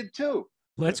 he did too.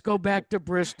 Let's go back to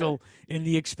Bristol in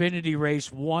the Xfinity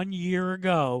race 1 year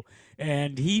ago,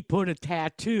 and he put a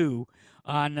tattoo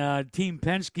on Team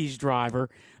Penske's driver,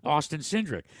 Austin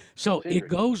Cindric. So it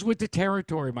goes with the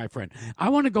territory, my friend. I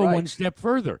want to go one step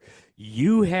further.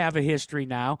 You have a history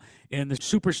now in the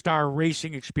Superstar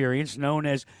Racing Experience known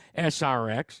as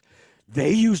SRX.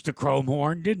 They used the chrome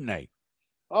horn, didn't they?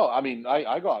 Oh, I mean,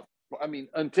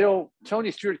 until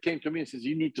Tony Stewart came to me and says,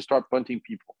 you need to start punting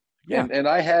people. Yeah. And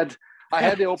I had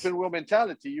the open wheel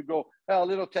mentality. You go, a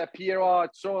little tap here,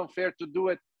 it's so unfair to do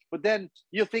it. But then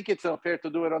you think it's unfair to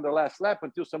do it on the last lap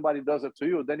until somebody does it to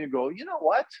you. Then you go, you know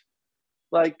what?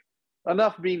 Like,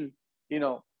 enough being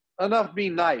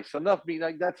nice, enough being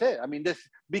like, that's it. I mean,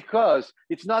 because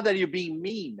it's not that you're being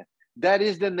mean. That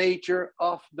is the nature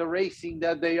of the racing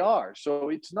that they are. So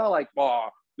it's not like,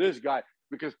 this guy,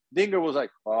 because Dinger was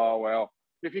like, well,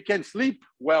 if you can sleep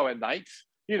well at night,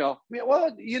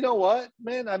 well, you know what,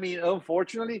 man? I mean,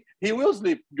 unfortunately, he will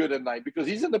sleep good at night because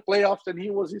he's in the playoffs and he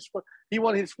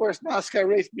won his first NASCAR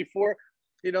race before,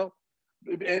 and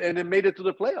it made it to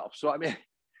the playoffs. So, I mean,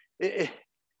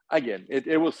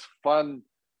 it was fun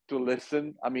to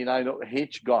listen. I mean, I know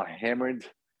Hinch got hammered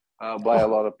by a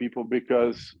lot of people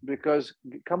because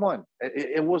come on,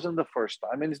 it wasn't the first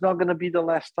time and it's not going to be the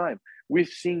last time. We've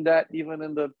seen that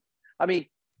even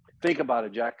think about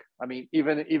it, Jack. I mean,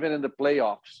 even in the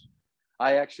playoffs,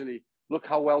 I actually look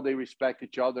how well they respect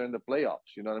each other in the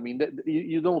playoffs. You know what I mean?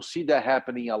 You don't see that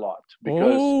happening a lot.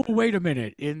 Because... wait a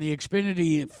minute. In the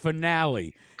Xfinity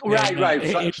finale.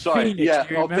 Right. Sorry. Phoenix, yeah,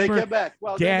 I'll take it back.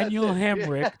 Well, Daniel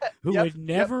Hemrick, who had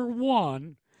never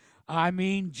won,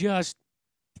 just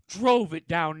drove it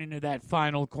down into that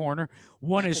final corner,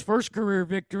 won his first career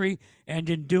victory, and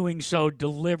in doing so,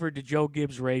 delivered to Joe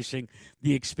Gibbs Racing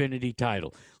the Xfinity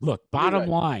title. Look, bottom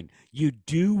line, you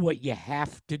do what you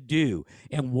have to do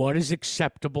and what is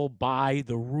acceptable by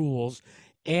the rules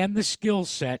and the skill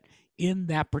set in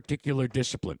that particular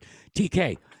discipline.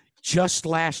 TK, just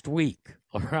last week,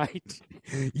 all right,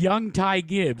 young Ty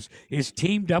Gibbs is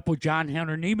teamed up with John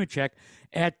Hunter Nemechek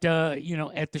at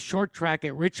the short track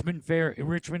at Richmond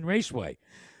Raceway.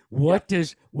 What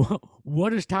does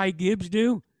Ty Gibbs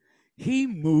do? He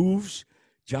moves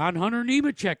John Hunter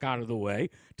Nemechek out of the way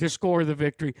to score the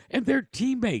victory, and they're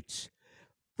teammates.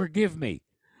 Forgive me,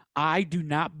 I do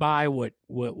not buy what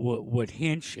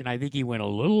Hinch, and I think he went a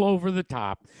little over the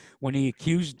top when he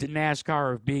accused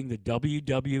NASCAR of being the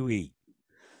WWE.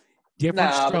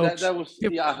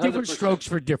 Different strokes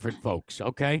for different folks,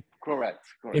 okay? Correct.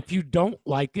 If you don't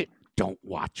like it, don't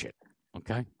watch it,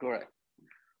 okay? Correct.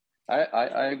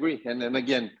 I agree. And then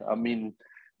again, I mean,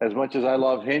 as much as I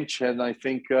love Hinch, and I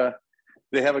think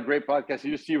they have a great podcast.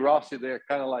 You see Rossi there,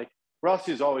 kind of like,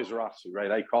 Rossi is always Rossi,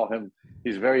 right? I call him,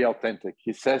 he's very authentic.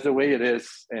 He says the way it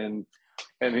is, and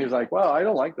he's like, well, I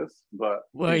don't like this, but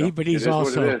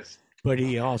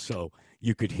he also,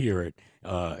 you could hear it.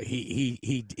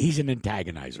 He's an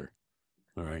antagonizer.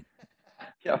 All right.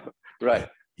 Yeah. Right.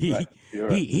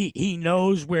 He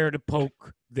knows where to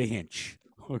poke the Hinch.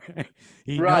 Okay.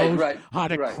 He knows how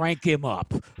to crank him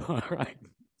up. All right.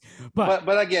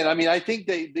 But again, I mean, I think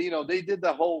they did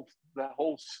the whole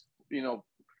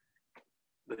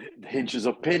Hinch's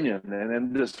opinion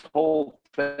and this whole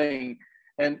thing,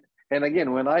 and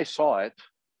again, when I saw it,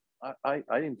 I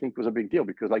didn't think it was a big deal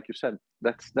because, like you said,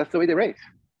 that's the way they race.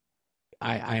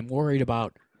 I'm worried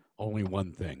about only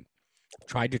one thing.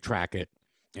 Tried to track it,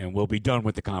 and we'll be done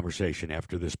with the conversation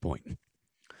after this point.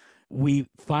 We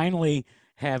finally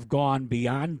have gone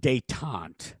beyond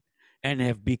détente and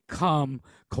have become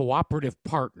cooperative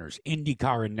partners,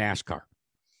 IndyCar and NASCAR.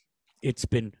 It's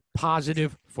been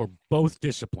positive for both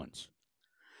disciplines.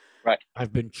 Right.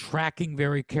 I've been tracking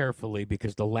very carefully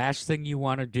because the last thing you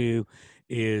want to do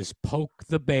is poke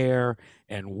the bear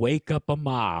and wake up a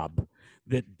mob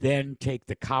that then take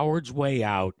the coward's way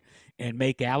out and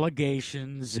make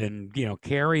allegations and,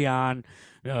 carry on,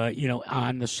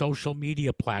 on the social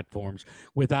media platforms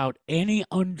without any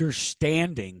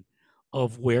understanding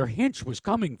of where Hinch was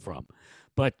coming from.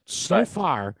 But so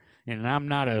far, and I'm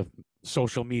not a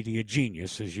social media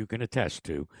genius, as you can attest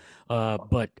to,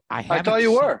 but I thought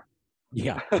you were.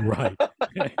 Yeah, right.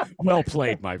 Well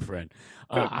played, my friend.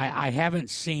 I haven't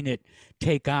seen it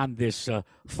take on this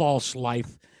false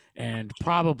life, and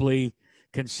probably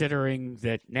considering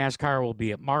that NASCAR will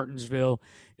be at Martinsville,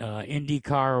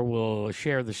 IndyCar will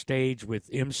share the stage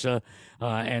with IMSA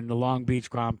and the Long Beach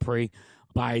Grand Prix.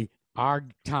 By our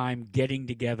time getting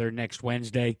together next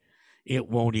Wednesday, it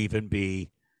won't even be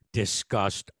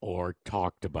discussed or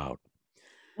talked about?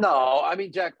 No, I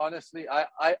mean, Jack, honestly,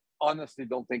 I honestly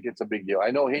don't think it's a big deal.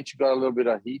 I know Hinch got a little bit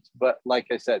of heat, but like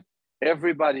I said,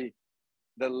 everybody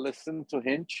that listened to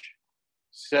Hinch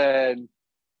said,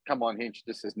 come on, Hinch,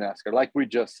 this is NASCAR. Like we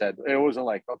just said, it wasn't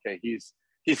like, okay, he's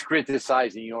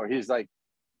criticizing, or he's like,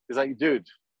 dude,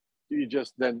 you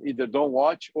just then either don't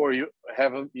watch or you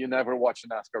never watched a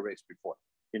NASCAR race before.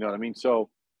 You know what I mean? So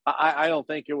I don't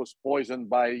think it was poisoned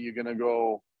by, you're going to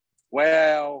go,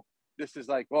 well, this is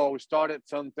like, oh, we started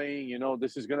something, you know,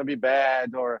 this is going to be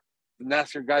bad, or the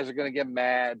NASCAR guys are going to get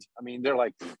mad. I mean, they're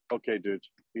like, okay, dude,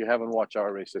 you haven't watched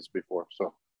our races before.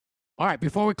 So, all right,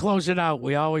 before we close it out,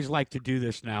 we always like to do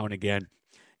this now and again.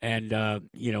 And,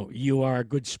 you are a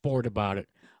good sport about it.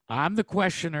 I'm the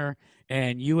questioner,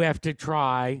 and you have to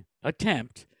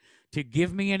attempt to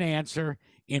give me an answer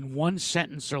in one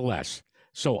sentence or less.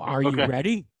 So are you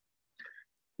ready?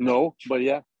 No, but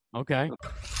yeah. Okay.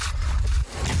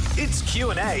 It's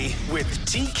Q&A with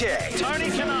TK. Tony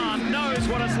Kanaan knows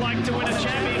what it's like to win a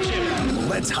championship.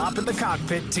 Let's hop in the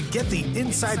cockpit to get the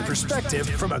inside perspective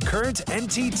from a current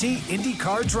NTT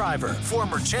IndyCar driver,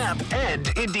 former champ, and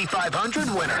Indy 500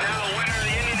 winner. Now the winner of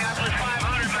the Indianapolis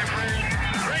 500, my friend.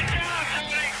 Great job,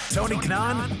 Tony. Tony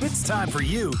Kanaan, it's time for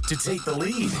you to take the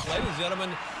lead. Ladies and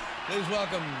gentlemen, please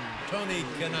welcome Tony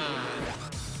Kanaan.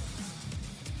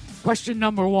 Question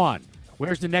number 1.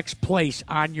 Where's the next place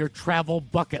on your travel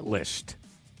bucket list?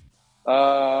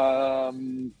 Hawaii.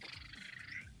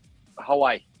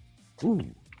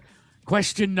 Ooh.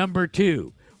 Question number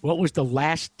 2. What was the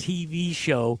last TV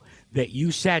show that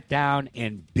you sat down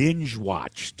and binge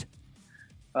watched?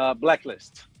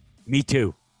 Blacklist. Me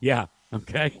too. Yeah.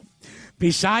 Okay.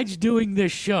 Besides doing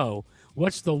this show,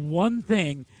 what's the one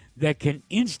thing that can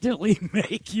instantly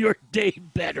make your day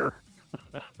better?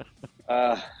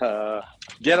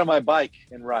 Get on my bike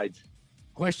and ride.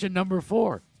 Question number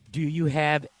 4. Do you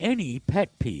have any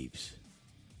pet peeves?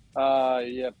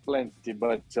 Yeah, plenty.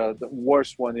 But the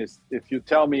worst one is if you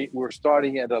tell me we're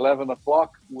starting at 11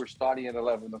 o'clock, we're starting at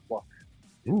 11 o'clock.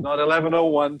 It's not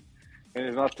 11:01 and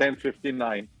it's not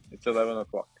 10:59. It's 11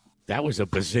 o'clock. That was a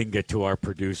bazinga to our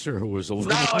producer who was a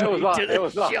little It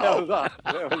was not.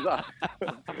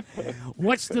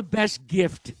 What's the best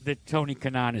gift that Tony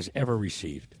Kanaan has ever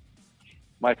received?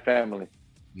 My family.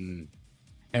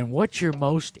 And what's your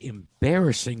most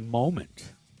embarrassing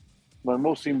moment? My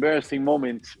most embarrassing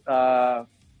moment.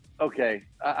 Okay,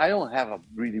 I don't have a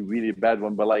really, really bad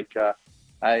one, but like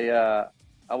I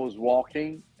was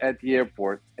walking at the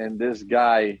airport, and this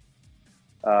guy,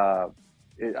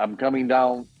 I'm coming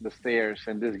down the stairs,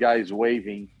 and this guy is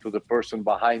waving to the person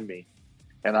behind me,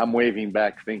 and I'm waving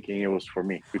back, thinking it was for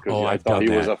me because I thought he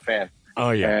was a fan. Oh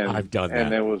yeah, I've done that.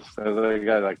 And there was the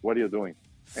guy like, "What are you doing?"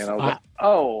 And I was like,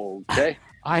 "Oh, okay."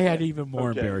 I had even more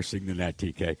embarrassing than that,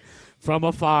 TK. From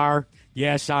afar,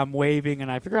 yes, I'm waving,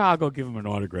 and I figure I'll go give him an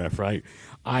autograph, right?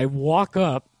 I walk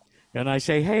up, and I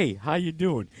say, hey, how you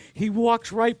doing? He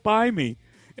walks right by me,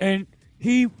 and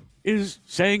he is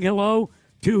saying hello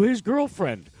to his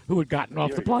girlfriend who had gotten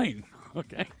off the plane.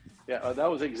 Okay. Yeah, that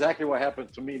was exactly what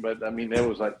happened to me. But, I mean, it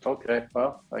was like, okay,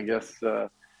 well, I guess, that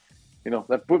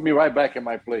put me right back in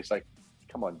my place. Like,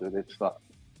 come on, dude, it's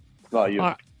not you.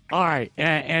 All right,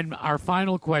 and our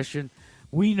final question.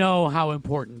 We know how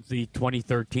important the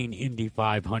 2013 Indy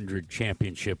 500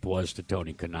 championship was to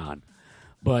Tony Kanaan,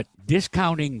 but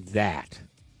discounting that,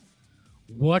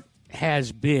 what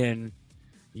has been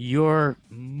your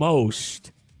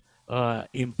most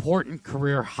important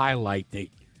career highlight that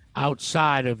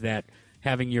outside of that,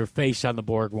 having your face on the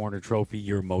Borg Warner Trophy,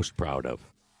 you're most proud of?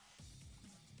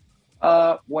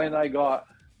 When I got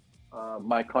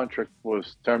my contract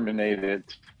was terminated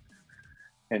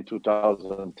in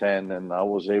 2010, and I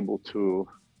was able to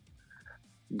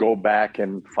go back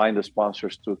and find the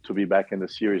sponsors to be back in the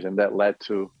series, and that led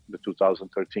to the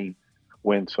 2013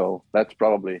 win. So that's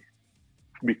probably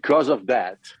because of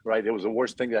that, right? It was the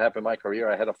worst thing that happened in my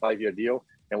career. I had a 5-year deal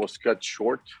and was cut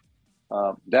short.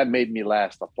 That made me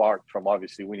last. Apart from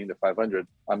obviously winning the 500,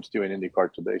 I'm still in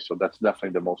IndyCar today. So that's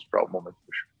definitely the most proud moment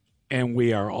for sure. And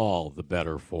we are all the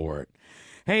better for it.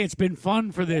 Hey, it's been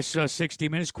fun for this 60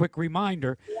 minutes. Quick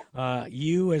reminder,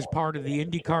 you as part of the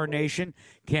IndyCar Nation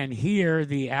can hear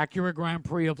the Acura Grand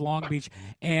Prix of Long Beach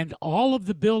and all of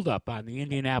the buildup on the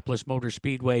Indianapolis Motor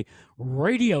Speedway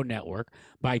radio network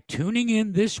by tuning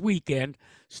in this weekend,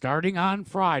 starting on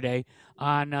Friday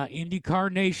on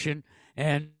IndyCar Nation,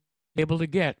 and able to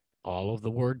get all of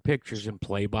the word pictures and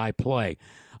play-by-play.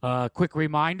 Quick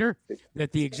reminder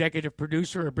that the executive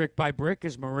producer of Brick by Brick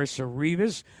is Marissa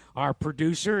Rivas. Our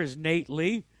producer is Nate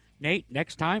Lee. Nate,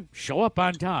 next time, show up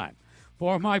on time.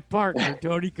 For my partner,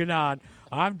 Tony Kanaan,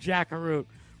 I'm Jack Arute,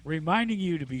 reminding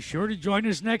you to be sure to join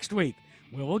us next week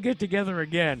when we'll get together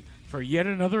again for yet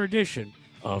another edition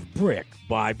of Brick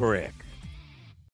by Brick.